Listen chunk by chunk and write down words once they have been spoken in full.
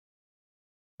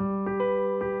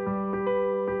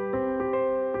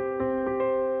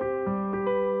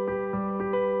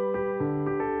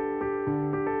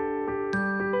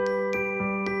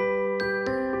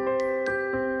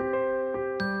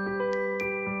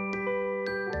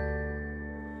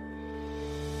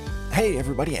Hey,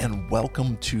 everybody, and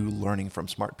welcome to Learning from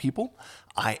Smart People.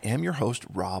 I am your host,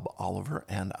 Rob Oliver,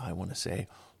 and I want to say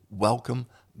welcome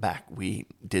back. We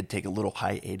did take a little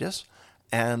hiatus,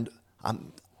 and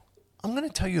I'm going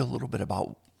to tell you a little bit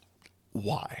about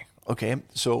why. Okay,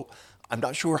 so I'm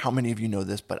not sure how many of you know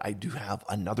this, but I do have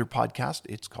another podcast.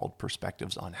 It's called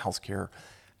Perspectives on Healthcare,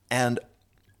 and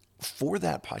for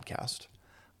that podcast,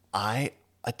 I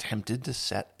attempted to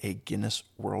set a Guinness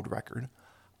World Record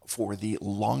for the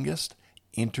longest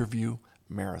interview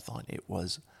marathon. It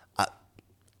was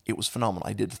phenomenal.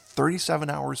 I did 37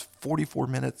 hours, 44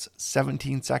 minutes,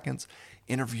 17 seconds,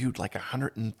 interviewed like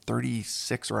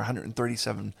 136 or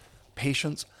 137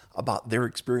 patients about their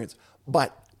experience.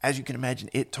 But as you can imagine,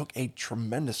 it took a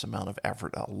tremendous amount of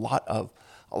effort, a lot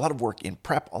of work in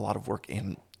prep, a lot of work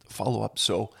in follow-up.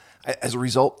 So as a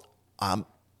result,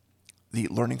 the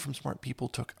Learning from Smart People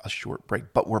took a short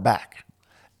break, but we're back.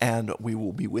 And we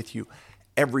will be with you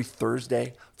every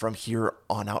Thursday from here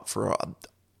on out for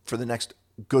the next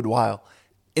good while.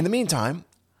 In the meantime,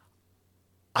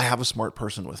 I have a smart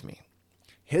person with me.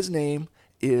 His name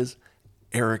is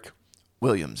Eric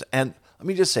Williams. And let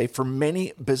me just say, for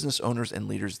many business owners and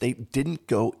leaders, they didn't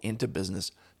go into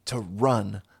business to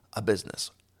run a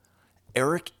business.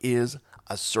 Eric is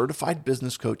a certified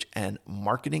business coach and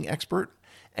marketing expert,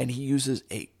 and he uses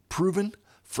a proven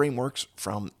frameworks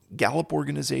from Gallup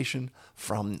Organization,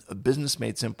 from Business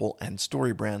Made Simple, and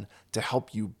StoryBrand to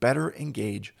help you better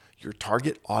engage your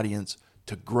target audience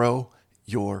to grow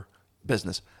your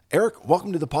business. Eric,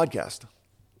 welcome to the podcast.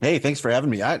 Hey, thanks for having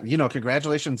me.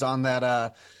 Congratulations on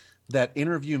that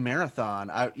interview marathon.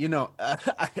 I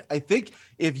think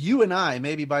if you and I,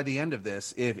 maybe by the end of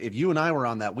this, if you and I were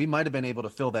on that, we might have been able to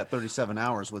fill that 37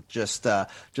 hours with just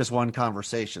one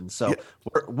conversation. So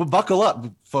we'll buckle up,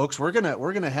 folks. We're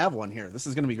gonna have one here. This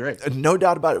is gonna be great. No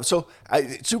doubt about it. So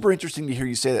it's super interesting to hear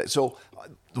you say that. So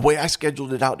the way I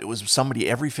scheduled it out, it was somebody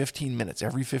every 15 minutes,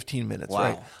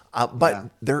 Wow. Right?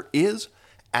 There is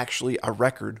actually a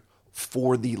record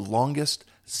for the longest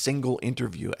single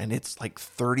interview, and it's like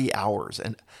 30 hours.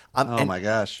 And my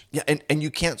gosh. Yeah, and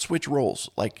you can't switch roles.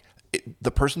 Like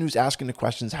the person who's asking the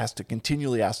questions has to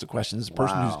continually ask the questions. The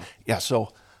person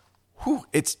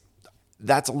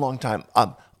that's a long time.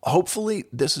 Hopefully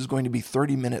this is going to be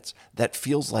 30 minutes that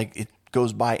feels like it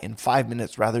goes by in 5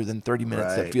 minutes rather than 30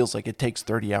 minutes that feels like it takes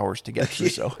 30 hours to get through.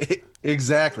 So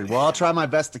exactly. Well, I'll try my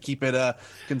best to keep it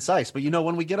concise, but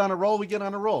when we get on a roll, we get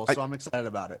on a roll. So I'm excited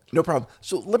about it. No problem.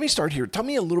 So let me start here. Tell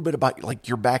me a little bit about like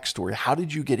your backstory. How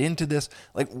did you get into this?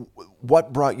 Like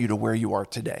what brought you to where you are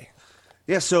today?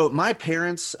 Yeah, so my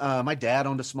parents, my dad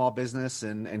owned a small business,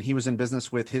 and he was in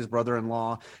business with his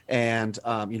brother-in-law. And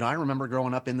I remember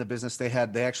growing up in the business. They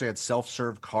actually had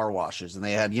self-serve car washes, and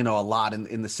they had a lot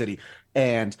in the city.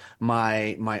 And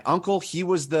my uncle, he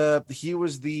was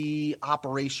the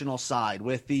operational side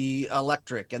with the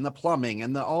electric and the plumbing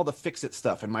and all the fix-it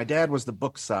stuff. And my dad was the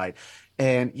book side.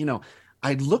 And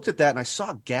I looked at that and I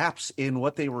saw gaps in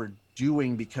what they were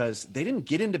doing because they didn't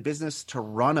get into business to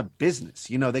run a business.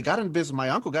 They got into business. My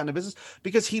uncle got into business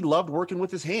because he loved working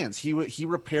with his hands. He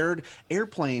repaired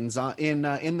airplanes in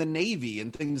the Navy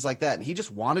and things like that. And he just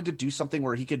wanted to do something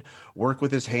where he could work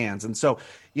with his hands. And so,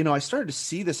 I started to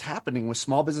see this happening with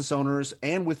small business owners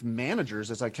and with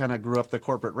managers as I kind of grew up the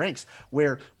corporate ranks,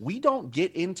 where we don't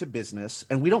get into business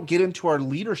and we don't get into our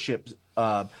leadership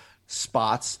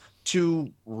spots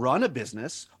to run a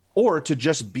business or to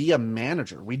just be a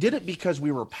manager. We did it because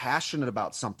we were passionate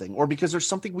about something, or because there's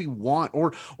something we want,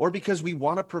 or because we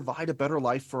want to provide a better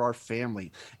life for our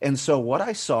family. And so what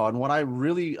I saw and what I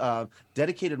really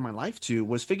dedicated my life to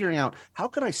was figuring out how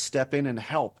could I step in and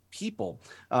help people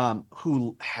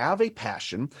who have a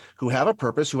passion, who have a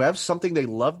purpose, who have something they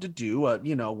love to do,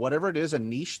 whatever it is, a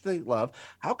niche they love.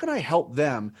 How can I help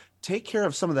them take care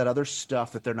of some of that other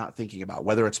stuff that they're not thinking about,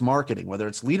 whether it's marketing, whether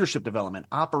it's leadership development,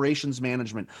 operations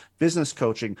management, business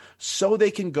coaching, so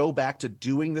they can go back to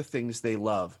doing the things they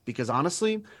love. Because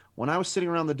honestly, when I was sitting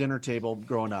around the dinner table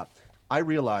growing up, I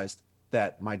realized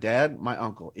that my dad, my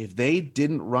uncle, if they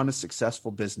didn't run a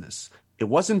successful business, it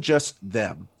wasn't just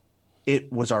them.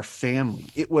 It was our family.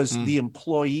 It was the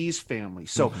employee's family.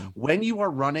 So when you are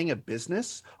running a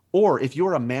business, or if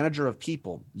you're a manager of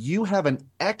people, you have an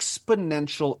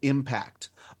exponential impact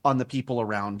on the people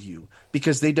around you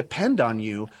because they depend on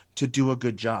you to do a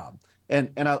good job.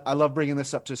 And I love bringing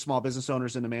this up to small business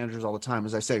owners and to managers all the time.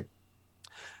 As I say,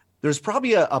 there's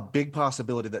probably a big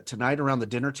possibility that tonight around the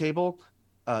dinner table,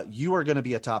 you are going to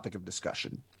be a topic of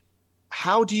discussion.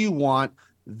 How do you want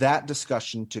that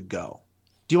discussion to go?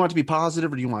 Do you want it to be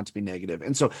positive or do you want it to be negative?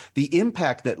 And so the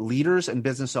impact that leaders and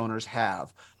business owners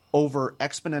have over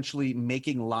exponentially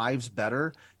making lives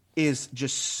better is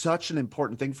just such an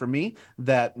important thing for me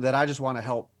that I just want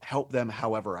to help them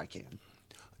however I can.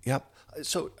 Yep.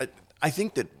 So I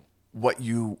think that what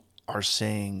you are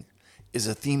saying is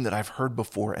a theme that I've heard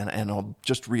before, and I'll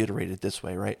just reiterate it this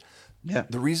way, right? Yeah.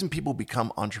 The reason people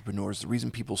become entrepreneurs, the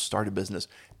reason people start a business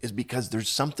is because there's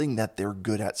something that they're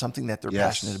good at, something that they're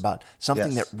passionate about,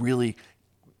 something that Yes. really,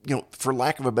 for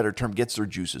lack of a better term, gets their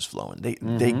juices flowing.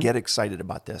 They get excited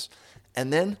about this.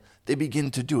 And then they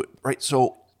begin to do it, right?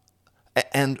 So,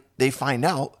 and they find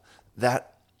out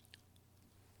that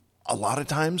a lot of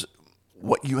times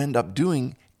what you end up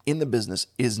doing in the business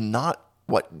is not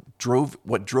what drove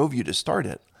you to start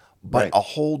it, but Right. a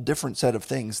whole different set of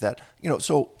things that,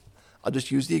 so I'll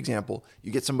just use the example.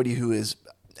 You get somebody who is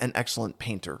an excellent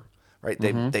painter, right?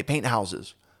 They paint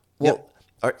houses. Well, Yep.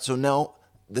 all right, so now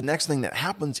the next thing that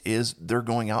happens is they're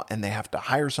going out and they have to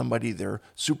hire somebody, they're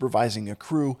supervising a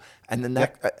crew, and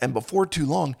and before too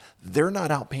long, they're not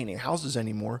out painting houses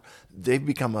anymore. They've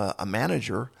become a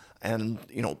manager, and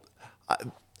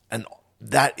and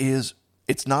that is,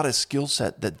 it's not a skill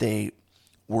set that they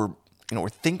were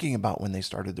thinking about when they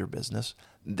started their business.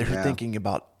 They're Yeah. thinking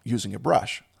about using a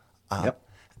brush. Yep.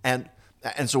 And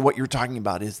so what you're talking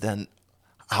about is then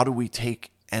how do we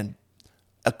take and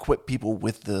equip people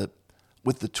with the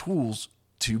tools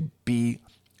to be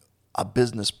a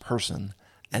business person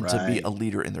and to be Right. a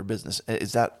leader in their business?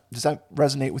 Does that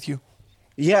resonate with you?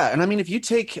 Yeah, and I mean, if you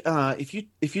take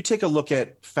a look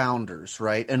at founders,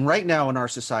 right, and right now in our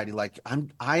society, like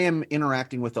I am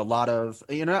interacting with a lot of,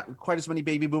 not quite as many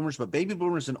baby boomers, but baby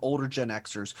boomers and older Gen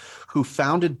Xers who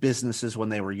founded businesses when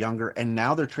they were younger, and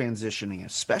now they're transitioning,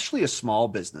 especially a small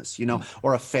business,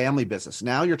 or a family business.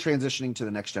 Now you're transitioning to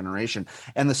the next generation,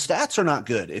 and the stats are not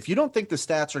good. If you don't think the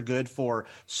stats are good for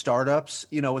startups,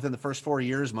 within the first 4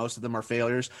 years, most of them are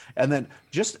failures, and then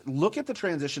just look at the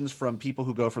transitions from people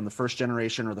who go from the first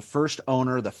generation or the first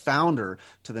owner, the founder,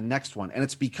 to the next one. And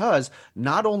it's because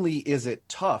not only is it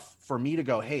tough for me to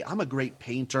go, hey, I'm a great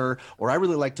painter, or I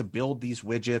really like to build these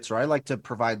widgets, or I like to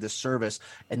provide this service.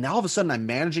 And now all of a sudden I'm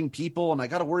managing people and I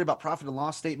got to worry about profit and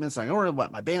loss statements. And I got to worry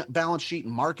about my balance sheet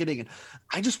and marketing. And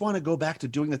I just want to go back to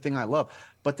doing the thing I love.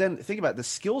 But then think about it, the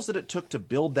skills that it took to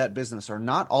build that business are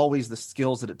not always the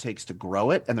skills that it takes to grow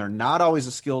it. And they're not always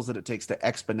the skills that it takes to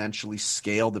exponentially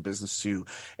scale the business too.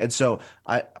 And so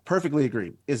I perfectly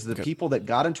agree is the Okay. people that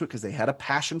got into it because they had a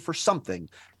passion for something.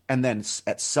 And then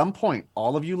at some point,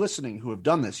 all of you listening who have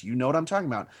done this, you know what I'm talking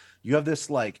about. You have this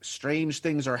like strange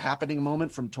things are happening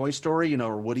moment from Toy Story,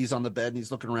 or Woody's on the bed and he's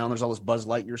looking around. There's all this Buzz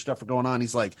Lightyear stuff going on.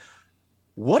 He's like,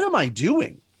 what am I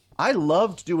doing? I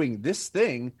loved doing this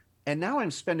thing. And now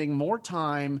I'm spending more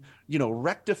time,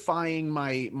 rectifying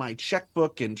my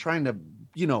checkbook and trying to,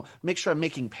 make sure I'm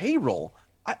making payroll.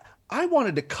 I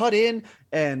wanted to cut in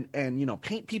and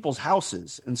paint people's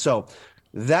houses. And so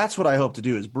that's what I hope to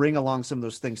do is bring along some of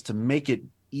those things to make it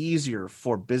easier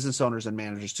for business owners and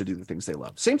managers to do the things they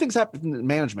love. Same things happen in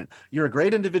management. You're a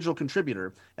great individual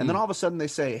contributor, and then all of a sudden they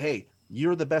say, hey,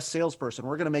 you're the best salesperson.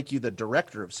 We're going to make you the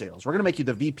director of sales. We're going to make you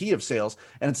the VP of sales.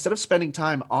 And instead of spending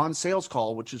time on sales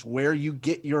call, which is where you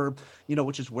get your,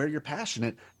 which is where you're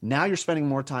passionate, now you're spending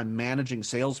more time managing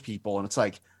salespeople. And it's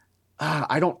like,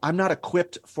 I'm not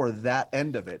equipped for that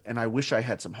end of it. And I wish I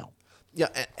had some help. Yeah,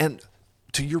 and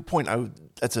to your point,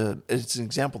 it's an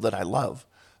example that I love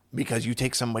because you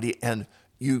take somebody and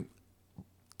you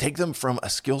take them from a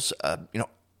skills,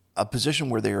 a position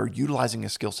where they are utilizing a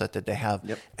skill set that they have,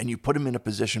 Yep. and you put them in a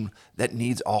position that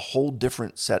needs a whole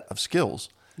different set of skills.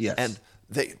 Yes. And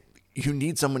you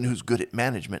need someone who's good at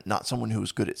management, not someone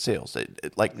who's good at sales.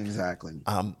 Exactly.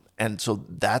 And so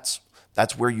that's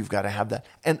where you've got to have that.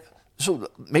 And so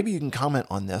maybe you can comment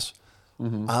on this.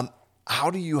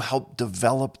 How do you help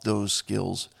develop those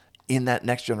skills in that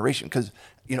next generation? Because,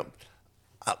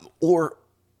 or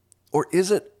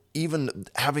is it even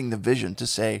having the vision to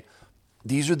say,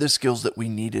 these are the skills that we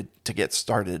needed to get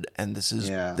started, and this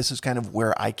is kind of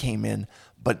where I came in.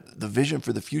 But the vision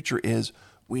for the future is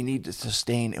we need to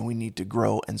sustain and we need to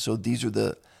grow, and so these are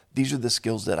the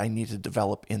skills that I need to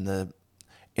develop in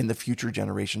the future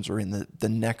generations or in the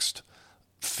next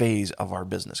phase of our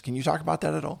business. Can you talk about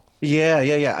that at all?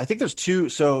 Yeah. I think there's two.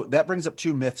 So that brings up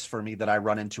two myths for me that I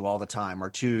run into all the time, or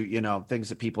two, things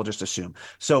that people just assume.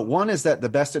 So one is that the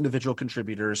best individual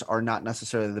contributors are not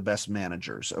necessarily the best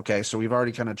managers. Okay. So we've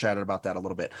already kind of chatted about that a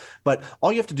little bit, but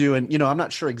all you have to do, and, I'm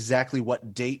not sure exactly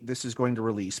what date this is going to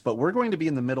release, but we're going to be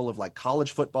in the middle of like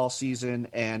college football season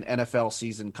and NFL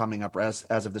season coming up as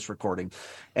of this recording.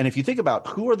 And if you think about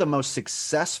who are the most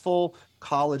successful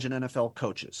college and NFL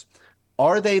coaches,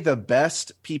 Are they the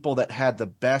best people that had the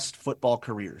best football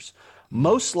careers?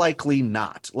 Most likely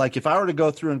not. Like if I were to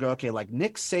go through and go, okay, like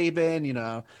Nick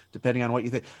Saban, depending on what you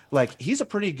think, like he's a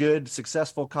pretty good,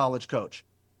 successful college coach.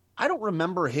 I don't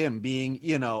remember him being,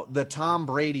 the Tom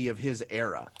Brady of his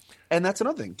era. And that's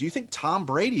another thing. Do you think Tom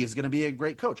Brady is going to be a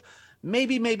great coach?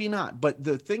 Maybe, maybe not. But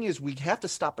the thing is, we have to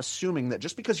stop assuming that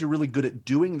just because you're really good at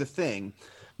doing the thing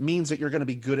means that you're going to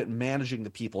be good at managing the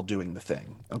people doing the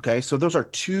thing. Okay. So those are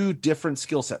two different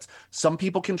skill sets. Some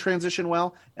people can transition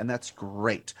well, and that's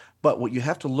great. But what you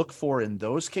have to look for in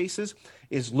those cases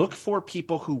is look for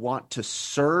people who want to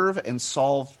serve and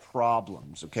solve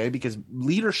problems. Okay. Because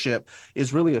leadership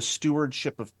is really a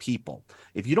stewardship of people.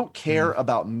 If you don't care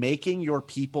about making your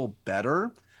people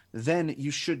better, then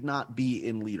you should not be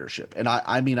in leadership. And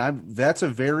I mean, that's a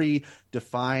very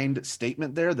defined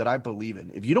statement there that I believe in.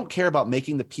 If you don't care about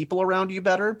making the people around you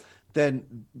better,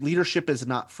 then leadership is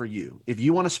not for you. If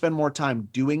you want to spend more time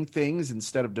doing things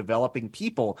instead of developing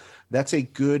people, that's a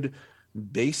good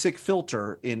basic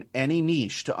filter in any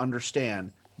niche to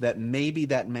understand that maybe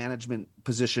that management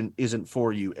position isn't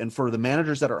for you. And for the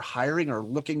managers that are hiring or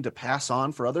looking to pass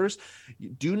on for others,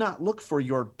 do not look for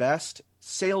your best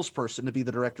salesperson to be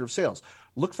the director of sales.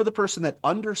 Look for the person that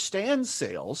understands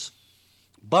sales,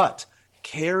 but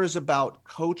cares about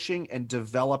coaching and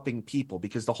developing people,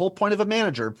 because the whole point of a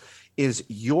manager is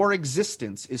your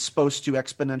existence is supposed to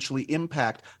exponentially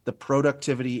impact the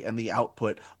productivity and the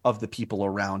output of the people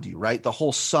around you, right? The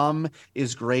whole sum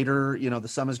is greater, the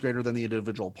sum is greater than the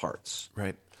individual parts.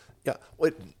 Right. Yeah.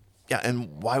 Yeah,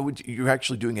 and why would you're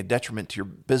actually doing a detriment to your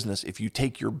business if you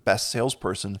take your best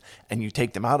salesperson and you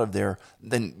take them out of there?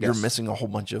 Then you're missing a whole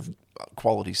bunch of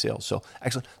quality sales. So,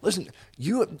 excellent. Listen,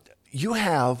 you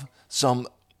have some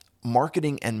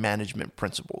marketing and management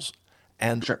principles,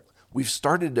 and Sure. we've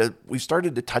started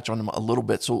to touch on them a little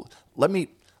bit. So let me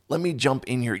jump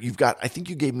in here. I think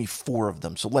you gave me 4 of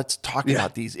them. So let's talk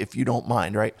about these if you don't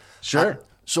mind. Right? Sure.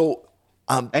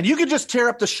 And you can just tear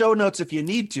up the show notes if you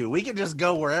need to. We can just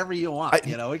go wherever you want.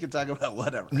 We can talk about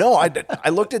whatever. No, I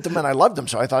looked at them and I loved them.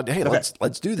 So I thought, hey,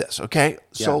 let's do this. Okay.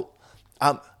 Yeah. So,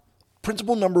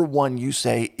 principle number 1, you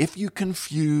say, if you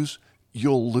confuse,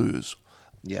 you'll lose.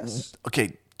 Yes.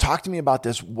 Okay. Talk to me about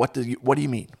this. What do you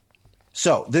mean?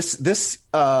 So this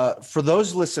for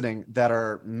those listening that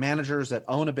are managers that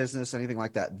own a business, anything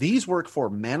like that, these work for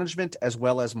management as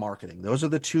well as marketing. Those are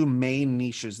the 2 main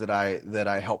niches that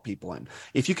I help people in.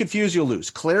 If you confuse, you'll lose.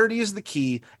 Clarity is the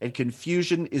key, and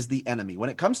confusion is the enemy. When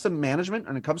it comes to management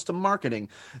and it comes to marketing,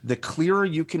 the clearer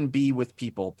you can be with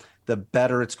people, the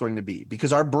better it's going to be.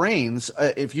 Because our brains,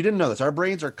 if you didn't know this, our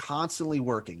brains are constantly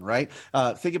working, right?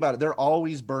 Think about it. They're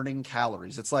always burning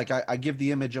calories. It's like I give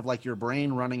the image of like your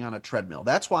brain running on a treadmill.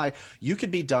 That's why you could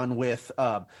be done with,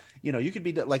 you could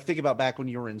be like, think about back when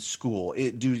you were in school,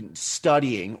 doing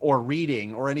studying or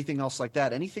reading or anything else like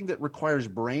that. Anything that requires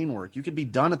brain work, you could be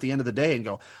done at the end of the day and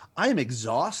go, I am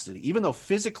exhausted. Even though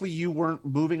physically you weren't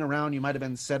moving around, you might have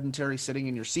been sedentary sitting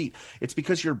in your seat. It's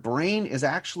because your brain is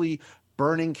actually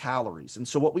burning calories. And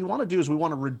so what we want to do is we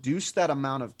want to reduce that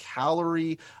amount of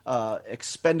calorie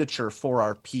expenditure for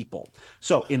our people.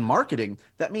 So in marketing,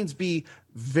 that means be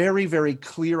very, very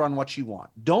clear on what you want.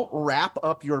 Don't wrap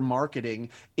up your marketing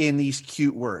in these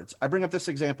cute words. I bring up this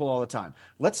example all the time.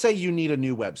 Let's say you need a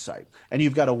new website and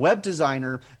you've got a web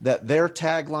designer that their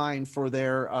tagline for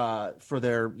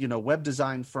their web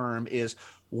design firm is,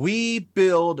 we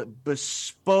build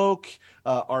bespoke,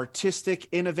 artistic,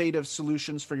 innovative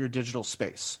solutions for your digital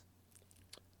space.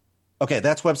 Okay,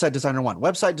 that's website designer 1.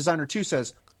 Website designer 2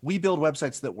 says, we build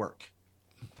websites that work.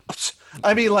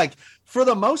 I mean, like, for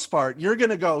the most part, you're going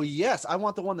to go, yes, I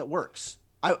want the one that works.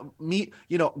 We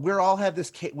all have this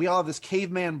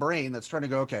caveman brain that's trying to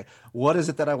go, okay, what is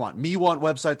it that I want? Want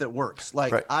website that works.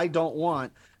 Like, right. I don't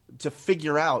want to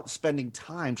figure out spending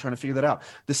time trying to figure that out.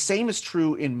 The same is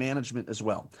true in management as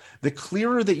well. The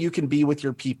clearer that you can be with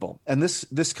your people, and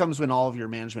this comes in all of your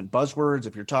management buzzwords.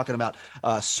 If you're talking about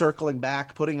circling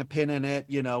back, putting a pin in it,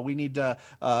 we need to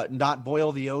not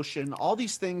boil the ocean, all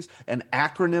these things and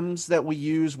acronyms that we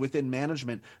use within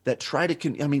management that try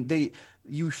to,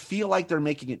 you feel like they're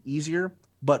making it easier,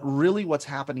 but really what's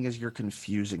happening is you're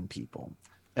confusing people.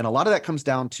 And a lot of that comes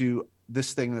down to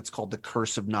this thing that's called the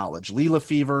curse of knowledge. Lee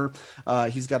Lefevre,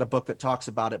 he's got a book that talks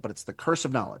about it, but it's the curse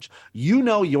of knowledge. You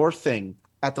know your thing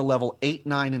at the level 8,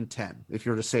 9, and 10, if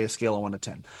you were to say a scale of 1 to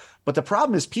 10. But the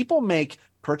problem is people make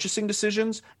purchasing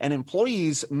decisions and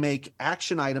employees make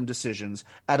action item decisions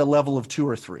at a level of 2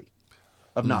 or 3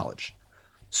 of knowledge.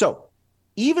 So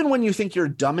even when you think you're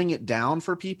dumbing it down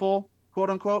for people, quote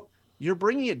unquote, you're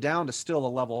bringing it down to still a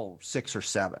level 6 or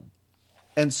 7.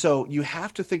 And so you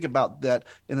have to think about that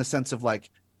in the sense of like,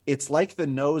 it's like the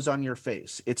nose on your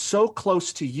face. It's so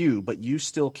close to you, but you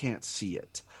still can't see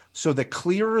it. So the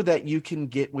clearer that you can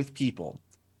get with people,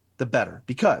 the better.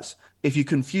 Because if you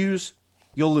confuse,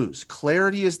 you'll lose.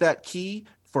 Clarity is that key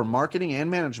for marketing and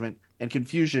management, and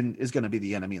confusion is going to be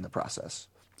the enemy in the process.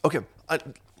 Okay.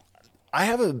 I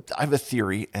have a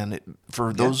theory, and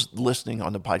for those listening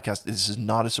on the podcast, this is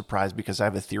not a surprise because I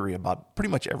have a theory about pretty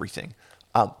much everything.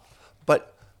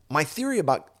 But my theory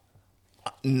about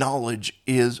knowledge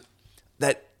is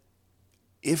that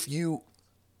if you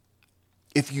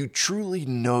truly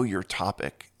know your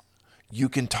topic, you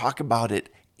can talk about it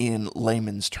in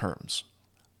layman's terms.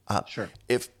 Sure.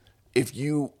 If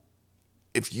you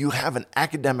have an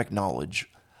academic knowledge,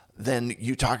 then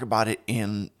you talk about it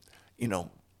in,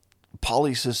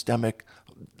 polysystemic,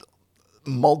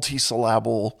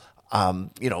 multisyllable,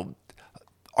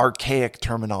 archaic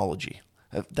terminology.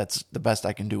 That's the best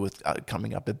I can do with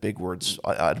coming up with big words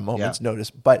at a moment's notice.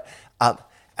 But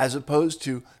as opposed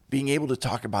to being able to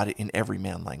talk about it in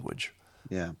everyman language.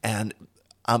 Yeah. And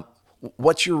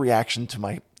what's your reaction to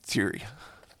my theory?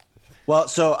 Well,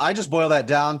 so I just boil that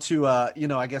down to,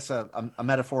 I guess a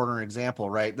metaphor or an example,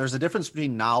 right? There's a difference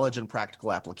between knowledge and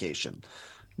practical application.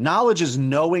 Knowledge is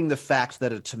knowing the fact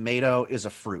that a tomato is a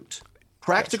fruit.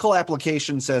 Practical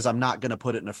application says I'm not going to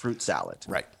put it in a fruit salad.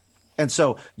 Right. And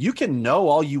so you can know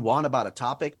all you want about a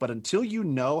topic, but until you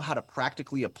know how to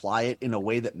practically apply it in a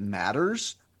way that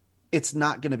matters, it's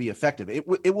not going to be effective.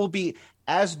 It will be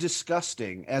as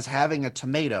disgusting as having a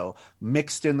tomato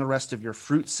mixed in the rest of your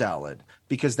fruit salad,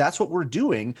 because that's what we're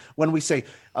doing when we say,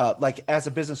 like as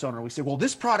a business owner, we say, well,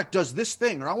 this product does this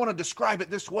thing, or I want to describe it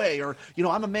this way, or,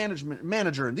 I'm a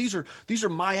manager, and these are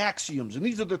my axioms, and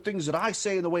these are the things that I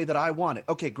say in the way that I want it.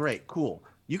 Okay, great, cool.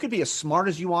 You could be as smart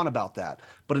as you want about that.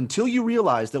 But until you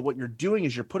realize that what you're doing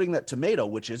is you're putting that tomato,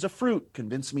 which is a fruit,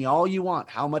 convince me all you want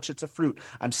how much it's a fruit,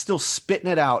 I'm still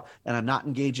spitting it out, and I'm not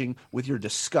engaging with your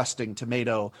disgusting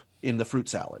tomato in the fruit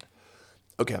salad.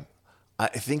 Okay. I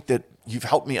think that you've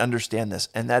helped me understand this,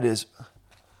 and that is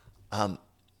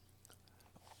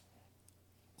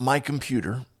my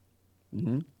computer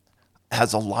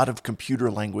has a lot of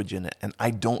computer language in it, and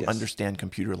I don't understand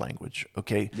computer language,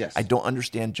 okay? Yes. I don't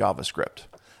understand JavaScript.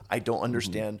 I don't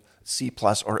understand C++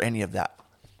 or any of that.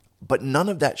 But none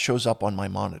of that shows up on my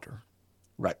monitor.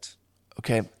 Right.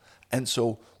 Okay? And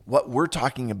so what we're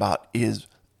talking about is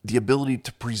the ability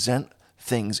to present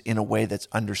things in a way that's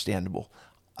understandable.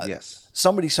 Yes.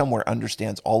 Somebody somewhere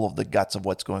understands all of the guts of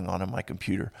what's going on my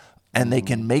computer, and they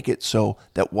can make it so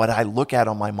that what I look at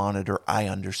on my monitor, I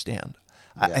understand.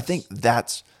 I think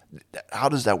how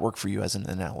does that work for you as an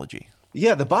analogy?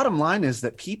 Yeah, the bottom line is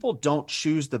that people don't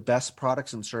choose the best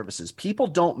products and services. People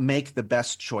don't make the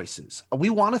best choices. We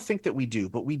want to think that we do,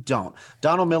 but we don't.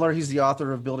 Donald Miller, he's the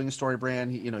author of Building a Story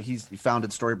Brand. He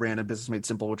founded Story Brand and Business Made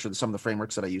Simple, which are some of the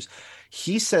frameworks that I use.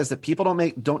 He says that people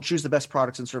don't choose the best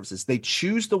products and services. They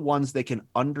choose the ones they can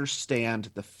understand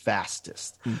the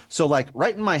fastest. So like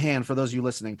right in my hand, for those of you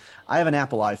listening, I have an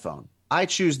Apple iPhone. I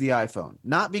choose the iPhone,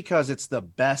 not because it's the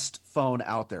best phone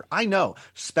out there. I know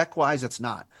spec-wise it's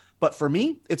not. But for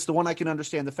me, it's the one I can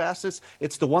understand the fastest.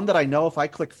 It's the one that I know if I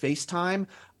click FaceTime,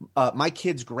 my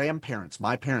kids' grandparents,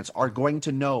 my parents are going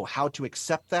to know how to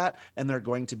accept that, and they're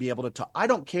going to be able to talk. I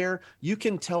don't care. You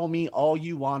can tell me all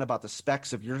you want about the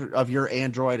specs of your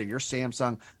Android or your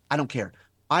Samsung. I don't care.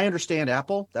 I understand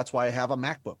Apple. That's why I have a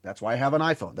MacBook. That's why I have an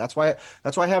iPhone. That's why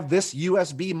I have this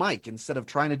USB mic instead of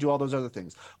trying to do all those other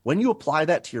things. When you apply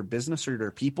that to your business or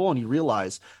your people, and you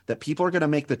realize that people are going to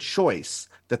make the choice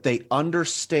that they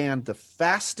understand the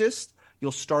fastest,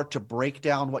 you'll start to break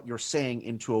down what you're saying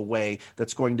into a way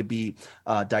that's going to be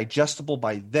digestible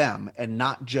by them, and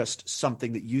not just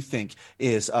something that you think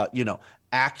is,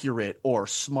 accurate or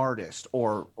smartest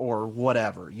or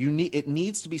whatever. It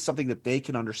needs to be something that they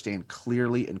can understand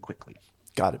clearly and quickly.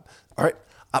 Got it. All right.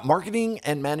 Marketing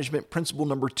and management principle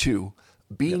number 2,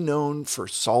 be known for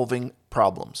solving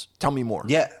problems. Tell me more.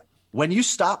 Yeah. When you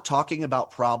stop talking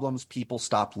about problems, people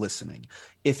stop listening.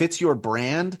 If it's your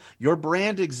brand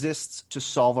exists to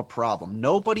solve a problem.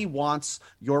 Nobody wants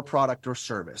your product or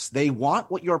service. They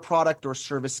want what your product or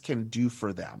service can do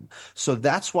for them. So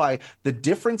that's why the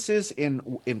differences in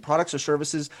products or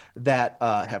services that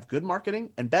have good marketing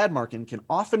and bad marketing can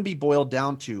often be boiled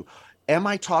down to, am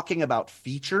I talking about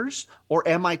features or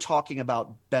am I talking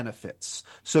about benefits?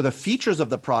 So the features of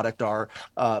the product are,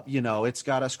 it's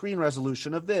got a screen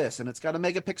resolution of this, and it's got a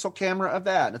megapixel camera of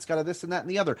that, and it's got a this and that and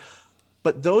the other.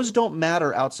 But those don't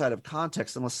matter outside of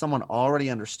context unless someone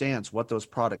already understands what those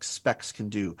product specs can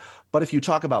do. But if you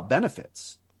talk about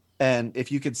benefits, And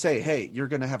if you could say, hey, you're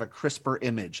going to have a crisper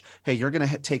image. Hey, you're going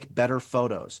to take better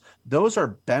photos. Those are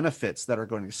benefits that are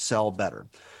going to sell better.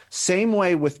 Same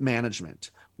way with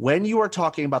management. When you are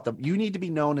talking about you need to be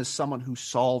known as someone who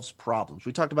solves problems.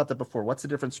 We talked about that before. What's the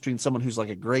difference between someone who's like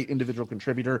a great individual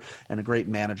contributor and a great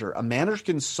manager? A manager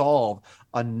can solve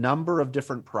a number of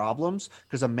different problems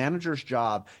because a manager's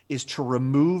job is to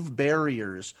remove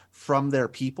barriers from their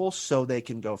people so they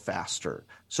can go faster.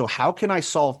 So how can I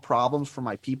solve problems for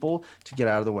my people to get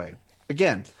out of the way?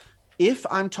 Again, if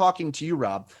I'm talking to you,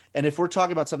 Rob, and if we're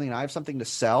talking about something and I have something to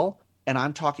sell, and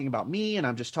I'm talking about me, and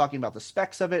I'm just talking about the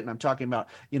specs of it, and I'm talking about,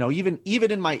 even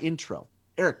in my intro,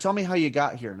 Eric, tell me how you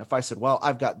got here. And if I said, well,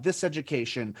 I've got this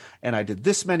education, and I did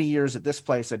this many years at this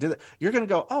place, I did it, you're going to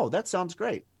go, oh, that sounds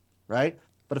great, right?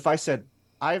 But if I said,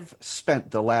 I've spent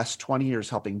the last 20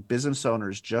 years helping business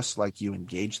owners just like you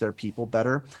engage their people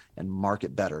better and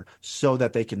market better so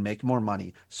that they can make more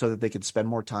money, so that they can spend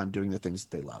more time doing the things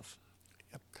that they love.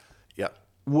 Yep.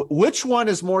 Which one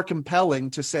is more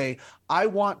compelling to say, I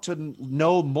want to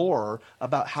know more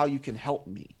about how you can help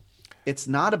me? It's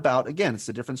not about, again, it's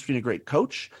the difference between a great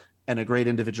coach and a great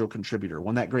individual contributor.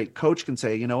 When that great coach can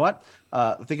say, you know what,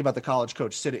 think about the college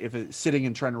coach sitting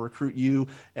and trying to recruit you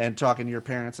and talking to your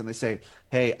parents, and they say,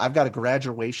 hey, I've got a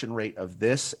graduation rate of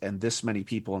this and this many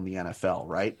people in the NFL,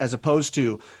 right? As opposed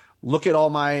to, look at all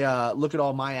my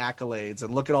accolades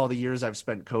and look at all the years I've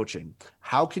spent coaching.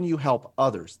 How can you help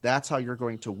others? That's how you're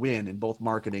going to win in both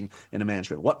marketing and in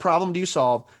management. What problem do you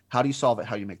solve? How do you solve it?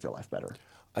 How do you make their life better?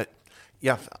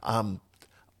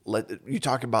 You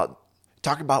talk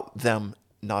about them,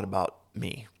 not about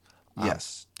me.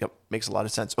 Yes. Yep. Makes a lot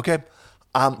of sense. Okay.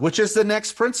 Which is the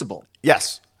next principle.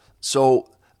 Yes.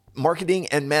 So marketing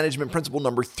and management principle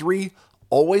number 3,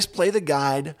 always play the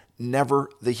guide, never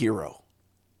the hero.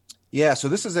 Yeah, so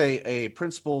this is a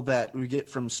principle that we get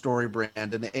from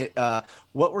StoryBrand, and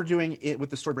what we're doing with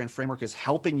the StoryBrand framework is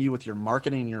helping you with your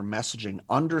marketing and your messaging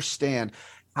understand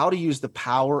how to use the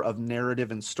power of narrative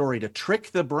and story to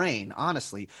trick the brain,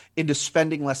 honestly, into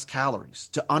spending less calories,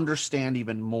 to understand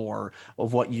even more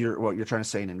of what you're trying to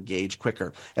say and engage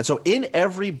quicker. And so in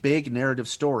every big narrative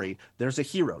story, there's a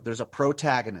hero, there's a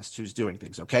protagonist who's doing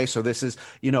things, okay? So this is,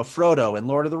 Frodo in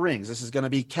Lord of the Rings. This is going to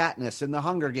be Katniss in the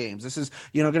Hunger Games. This is,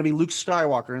 going to be Luke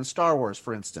Skywalker in Star Wars,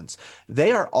 for instance.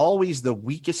 They are always the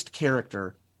weakest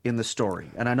character in the story.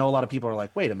 And I know a lot of people are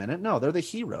like, wait a minute, no, they're the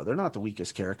hero. They're not the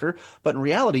weakest character. But in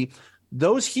reality,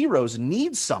 those heroes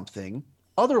need something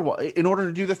otherwise in order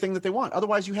to do the thing that they want.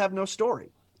 Otherwise, you have no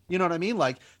story. You know what I mean?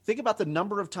 Like, think about the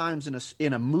number of times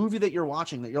in a movie that you're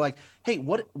watching that you're like, hey,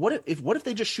 what if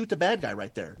they just shoot the bad guy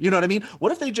right there? You know what I mean?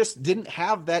 What if they just didn't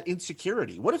have that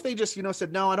insecurity? What if they just,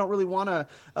 said, no, I don't really want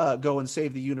to go and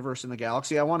save the universe and the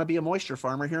galaxy. I want to be a moisture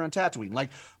farmer here on Tatooine. Like,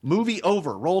 movie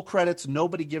over, roll credits.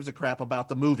 Nobody gives a crap about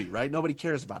the movie, right? Nobody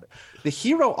cares about it. The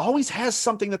hero always has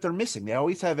something that they're missing. They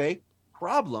always have a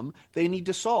problem they need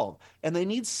to solve, and they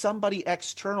need somebody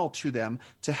external to them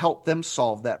to help them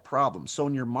solve that problem. So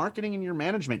in your marketing and your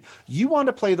management, you want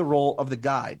to play the role of the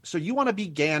guide. So you want to be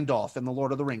Gandalf in the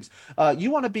Lord of the Rings. You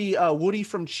want to be Woody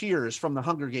from Cheers from the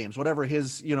Hunger Games, whatever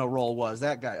his role was.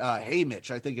 That guy,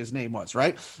 Haymitch, I think his name was,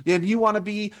 right? And you want to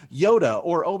be Yoda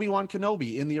or Obi-Wan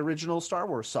Kenobi in the original Star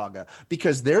Wars saga,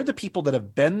 because they're the people that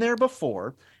have been there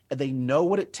before, and they know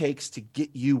what it takes to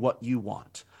get you what you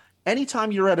want.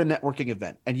 Anytime you're at a networking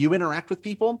event and you interact with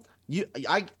people,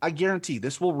 I guarantee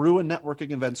this will ruin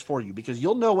networking events for you, because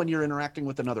you'll know when you're interacting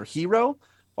with another hero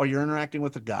or you're interacting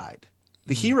with a guide.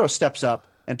 The hero steps up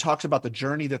and talks about the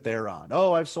journey that they're on.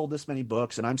 Oh, I've sold this many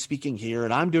books, and I'm speaking here,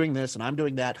 and I'm doing this, and I'm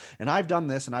doing that, and I've done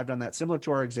this, and I've done that, similar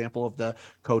to our example of the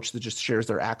coach that just shares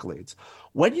their accolades.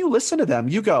 When you listen to them,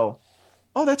 you go,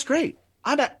 oh, that's great.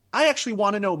 I actually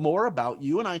want to know more about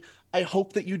you, and I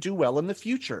hope that you do well in the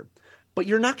future. But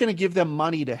you're not going to give them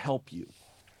money to help you.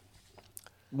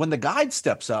 When the guide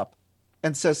steps up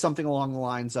and says something along the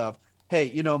lines of,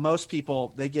 hey, most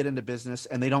people, they get into business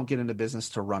and they don't get into business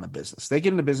to run a business. They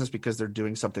get into business because they're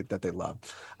doing something that they love.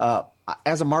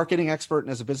 As a marketing expert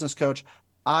and as a business coach,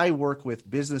 I work with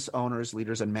business owners,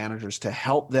 leaders, and managers to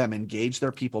help them engage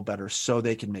their people better so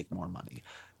they can make more money.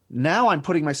 Now I'm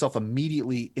putting myself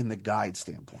immediately in the guide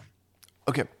standpoint.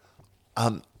 Okay.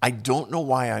 I don't know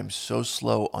why I'm so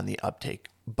slow on the uptake,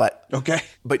 but okay.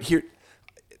 But here,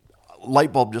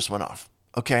 light bulb just went off.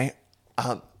 Okay.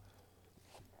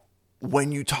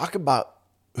 When you talk about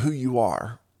who you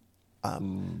are,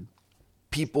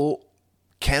 people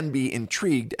can be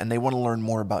intrigued and they want to learn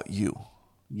more about you.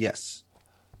 Yes.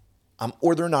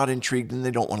 Or they're not intrigued and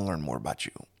they don't want to learn more about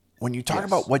you. When you talk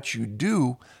about what you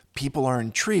do, people are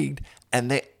intrigued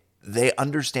and they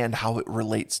understand how it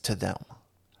relates to them.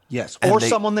 Yes, And or they,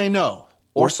 someone they know,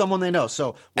 or someone they know.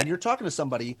 So when you're talking to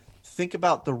somebody, think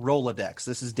about the Rolodex.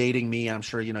 This is dating me. I'm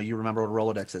sure you remember what a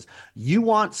Rolodex is. You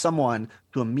want someone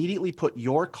to immediately put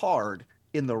your card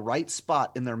in the right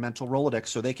spot in their mental Rolodex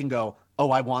so they can go, "Oh,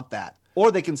 I want that,"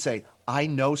 or they can say, "I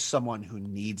know someone who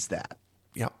needs that."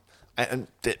 yeah, and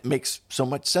it makes so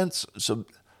much sense. So,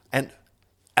 and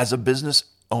as a business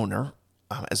owner,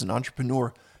 as an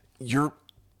entrepreneur, you're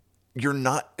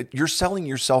selling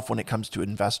yourself when it comes to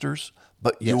investors,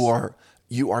 but Yes.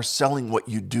 you are selling what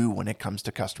you do when it comes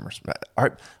to customers. All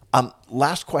right.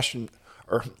 Last question,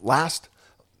 or last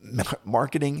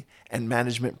marketing and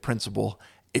management principle: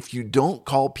 if you don't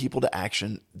call people to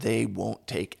action, they won't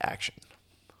take action.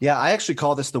 Yeah, I actually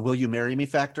call this the "Will you marry me"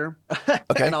 factor, and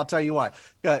Okay. I'll tell you why.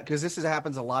 Because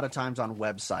happens a lot of times on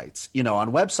websites.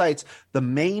 On websites, the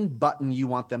main button you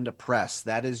want them to press,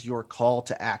 that is your call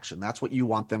to action. That's what you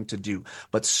want them to do.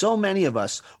 But so many of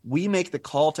us, we make the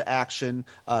call to action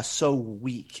so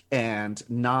weak and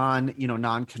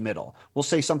non-committal. We'll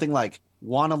say something like,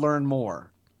 "Want to learn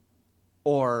more,"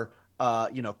 or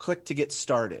 "click to get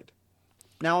started."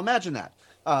 Now imagine that.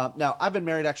 Now I've been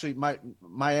married. Actually,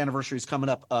 my anniversary is coming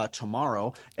up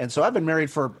tomorrow, and so I've been married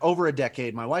for over a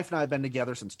decade. My wife and I have been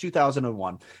together since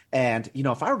 2001. And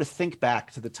if I were to think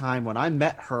back to the time when I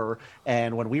met her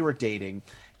and when we were dating,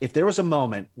 if there was a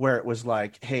moment where it was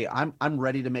like, "Hey, I'm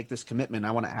ready to make this commitment.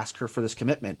 I want to ask her for this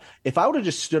commitment." If I would have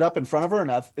just stood up in front of her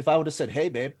and if I would have said, "Hey,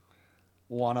 babe,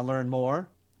 want to learn more?"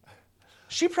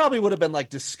 She probably would have been like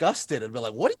disgusted and been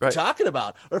like, "What are you Right. talking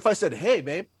about?" Or if I said, "Hey,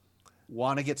 babe,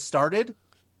 want to get started?"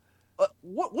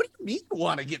 What do you mean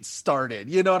want to get started?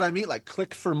 You know what I mean? Like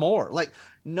click for more. Like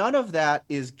none of that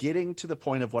is getting to the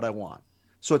point of what I want.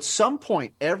 So at some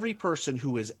point, every person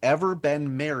who has ever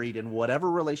been married in whatever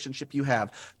relationship you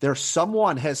have,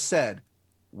 someone has said,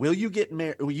 "Will you get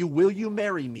married? Will you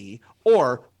marry me?"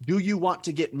 Or "Do you want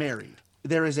to get married?"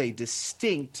 There is a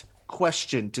distinct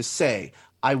question to say.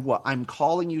 I'm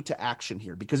calling you to action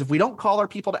here, because if we don't call our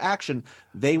people to action,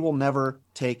 they will never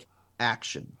take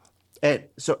action. And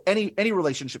so any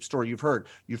relationship story you've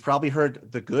probably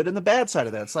heard the good and the bad side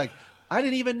of that. It's like, "I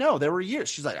didn't even know there were years."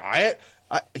 She's like,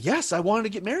 yes, I wanted to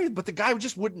get married, but the guy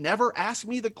just would never ask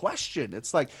me the question.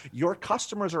 It's like your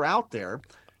customers are out there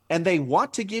and they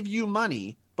want to give you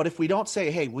money. But if we don't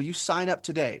say, "Hey, will you sign up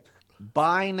today?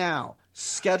 Buy now,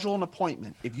 schedule an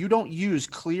appointment." If you don't use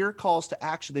clear calls to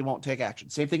action, they won't take action.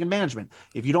 Same thing in management.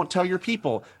 If you don't tell your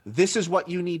people, "This is what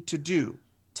you need to do.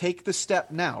 Take the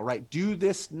step now," right? Do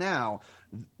this now.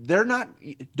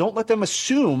 Don't let them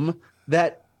assume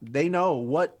that they know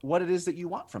what it is that you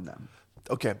want from them.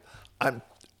 Okay. I'm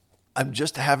I'm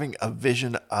just having a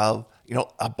vision of,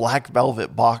 a black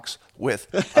velvet box with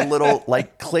a little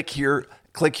like click here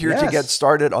to get Yes.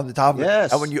 started on the top of it.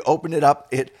 Yes. And when you open it up,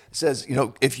 it says,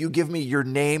 if you give me your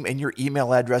name and your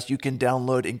email address, you can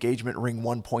download Engagement Ring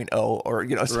 1.0 or,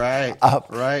 Right.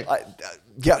 Right.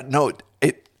 yeah, no,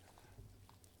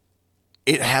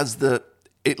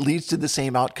 it leads to the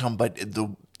same outcome, but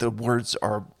the words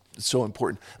are so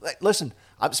important. Like, listen,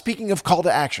 I'm speaking of call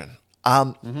to action.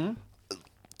 Tell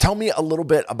me a little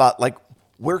bit about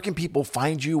where can people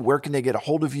find you? Where can they get a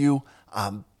hold of you?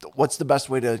 What's the best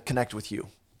way to connect with you?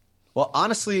 Well,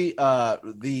 honestly,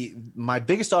 my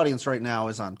biggest audience right now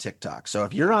is on TikTok. So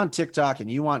if you're on TikTok and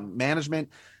you want management,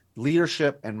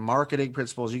 leadership, and marketing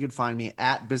principles, you can find me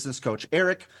at Business Coach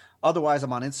Eric. Otherwise,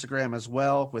 I'm on Instagram as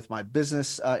well with my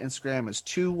business Instagram is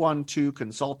 212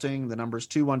 Consulting. The number is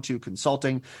 212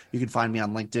 Consulting. You can find me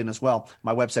on LinkedIn as well.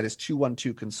 My website is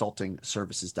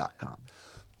 212consultingservices.com.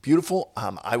 Beautiful.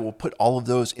 I will put all of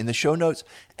those in the show notes.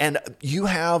 And you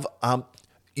have a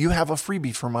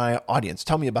freebie for my audience.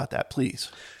 Tell me about that,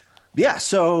 please. Yeah.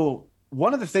 So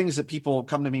one of the things that people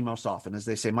come to me most often is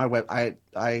they say, I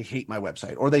hate my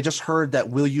website, or they just heard that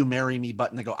 "Will you marry me"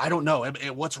 button. They go, "I don't know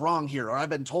what's wrong here," or "I've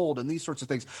been told," and these sorts of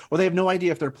things, or they have no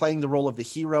idea if they're playing the role of the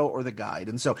hero or the guide.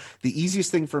 And so the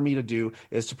easiest thing for me to do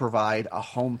is to provide a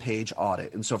homepage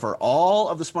audit. And so for all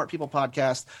of the Smart People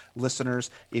Podcast listeners,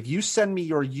 if you send me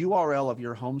your URL of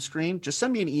your home screen, just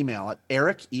send me an email at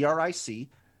Eric, ERIC,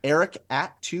 Eric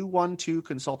at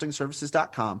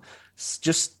 212consultingservices.com.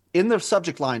 Just in the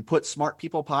subject line, put Smart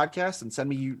People Podcast and send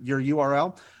me your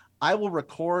URL. I will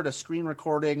record a screen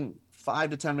recording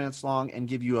 5 to 10 minutes long and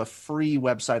give you a free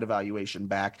website evaluation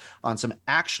back on some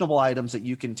actionable items that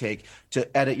you can take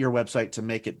to edit your website to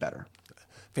make it better.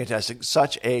 Fantastic.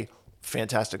 Such a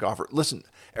fantastic offer. Listen,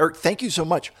 Eric, thank you so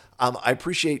much. I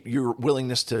appreciate your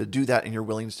willingness to do that and your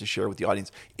willingness to share with the audience.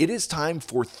 It is time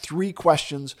for 3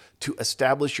 questions to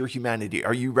establish your humanity.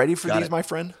 Are you ready for these, my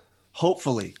friend?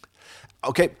 Hopefully.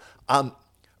 Okay.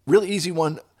 Really easy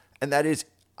one. And that is,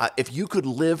 if you could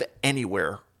live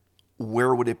anywhere,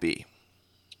 where would it be?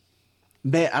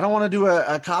 Man, I don't want to do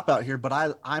a cop out here,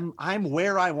 but I'm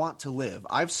where I want to live.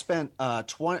 I've spent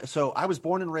 20. So I was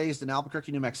born and raised in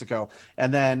Albuquerque, New Mexico,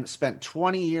 and then spent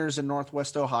 20 years in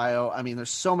Northwest Ohio. I mean,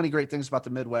 there's so many great things about the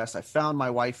Midwest. I found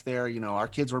my wife there. You know, our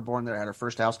kids were born there. I had our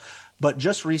first house. But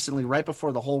just recently, right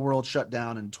before the whole world shut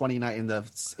down in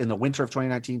the winter of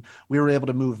 2019, we were able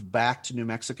to move back to New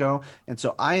Mexico. And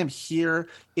so I am here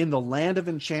in the land of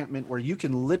enchantment, where you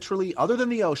can literally, other than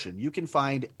the ocean, you can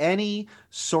find any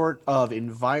sort of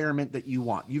environment that you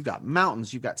want. You've got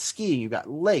mountains, you've got skiing, you've got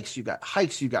lakes, you've got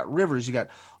hikes, you've got rivers, you got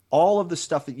all of the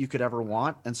stuff that you could ever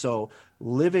want. And so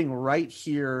living right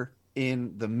here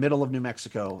in the middle of New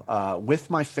Mexico, with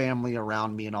my family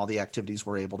around me and all the activities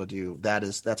we're able to do,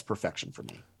 that's perfection for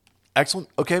me. Excellent.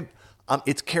 Okay.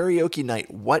 It's karaoke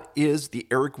night. What is the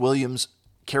Eric Williams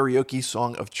karaoke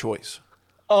song of choice?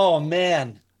 Oh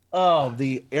man. Oh,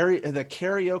 the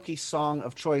karaoke song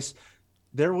of choice.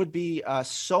 There would be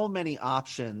so many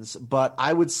options, but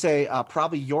I would say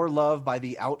probably Your Love by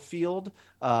The Outfield.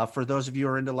 For those of you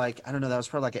who are into, like, I don't know, that was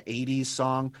probably like an 80s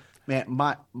song. Man,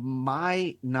 my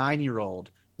 9-year-old,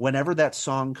 whenever that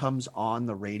song comes on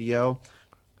the radio,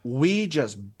 we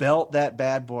just belt that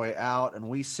bad boy out and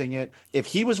we sing it. If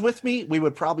he was with me, we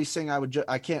would probably sing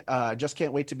I just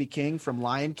can't wait to be king from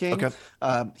Lion King.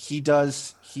 Okay. He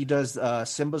does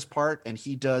Simba's part, and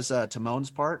he does Timon's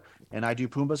part, and I do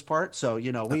Pumbaa's part. So,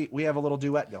 you know, we have a little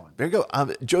duet going. There you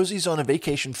go. Josie's on a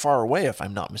vacation far away, if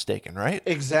I'm not mistaken, right?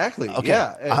 Exactly. Okay.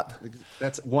 Yeah.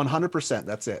 That's 100%.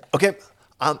 That's it. Okay.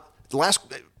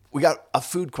 We got a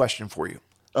food question for you.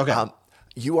 Okay.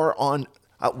 You are on,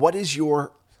 what is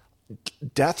your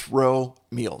death row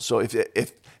meal? So if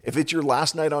it's your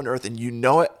last night on earth and you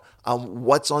know it,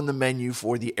 what's on the menu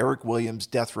for the Eric Williams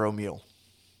death row meal?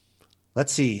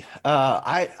 Let's see.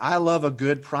 I love a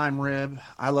good prime rib.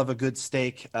 I love a good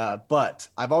steak. But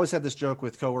I've always had this joke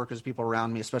with coworkers, people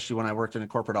around me, especially when I worked in a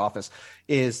corporate office,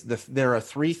 there are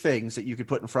 3 things that you could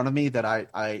put in front of me that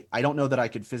I don't know that I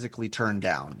could physically turn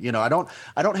down. You know, I don't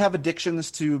have addictions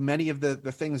to many of the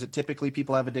things that typically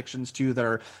people have addictions to that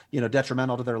are, you know,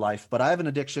 detrimental to their life. But I have an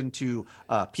addiction to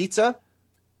pizza,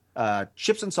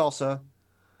 chips and salsa,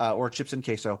 or chips and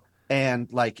queso,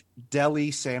 and like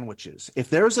deli sandwiches. If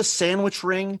there's a sandwich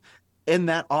ring in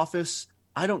that office,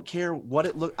 I don't care what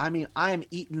it look. I mean, I am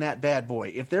eating that bad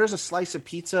boy. If there's a slice of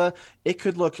pizza, it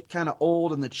could look kind of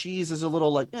old and the cheese is a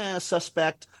little like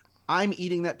suspect. I'm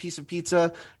eating that piece of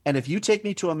pizza. And if you take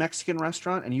me to a Mexican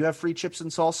restaurant and you have free chips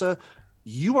and salsa,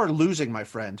 you are losing, my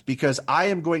friend, because I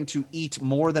am going to eat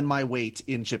more than my weight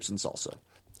in chips and salsa.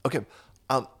 Okay.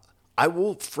 I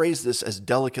will phrase this as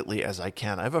delicately as I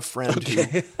can. I have a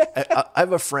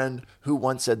friend who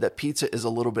once said that pizza is a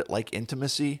little bit like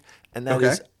intimacy, and that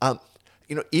is,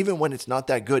 even when it's not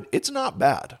that good, it's not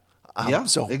bad.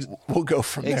 So we'll go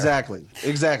from there. Exactly.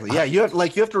 Yeah, you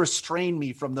have to restrain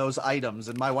me from those items,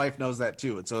 and my wife knows that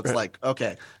too. And so it's like,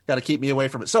 okay, got to keep me away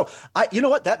from it. So you know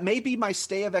what? That may be my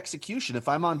stay of execution. If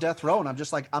I'm on death row and I'm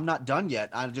just like, I'm not done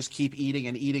yet, I just keep eating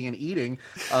and eating and eating,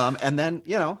 and then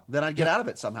then I get out of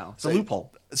it somehow. It's a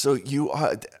loophole. So you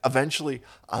eventually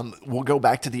we'll go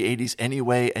back to the 80s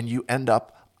anyway, and you end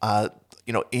up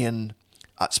in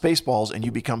Spaceballs, and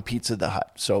you become Pizza the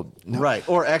Hut. So right,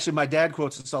 or actually, my dad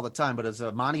quotes this all the time, but it's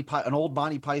an old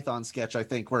Monty Python sketch, I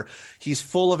think, where he's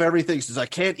full of everything. He says, "I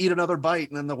can't eat another bite,"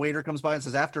 and then the waiter comes by and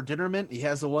says, "After dinnerment," he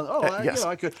has the one. Yes.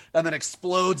 I could, and then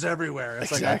explodes everywhere.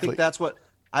 It's exactly. Like, I think that's what.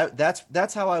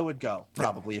 That's how I would go,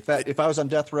 probably, if I was on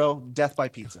death row, death by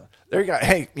pizza. There you go.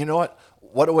 Hey, you know what?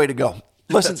 What a way to go.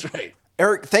 Listen, that's right.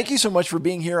 Eric, thank you so much for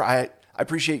being here. I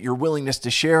appreciate your willingness to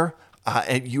share,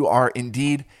 and you are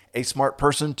indeed a smart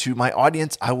person. To my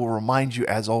audience, I will remind you,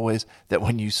 as always, that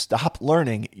when you stop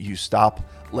learning, you stop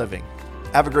living.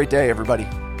 Have a great day, everybody.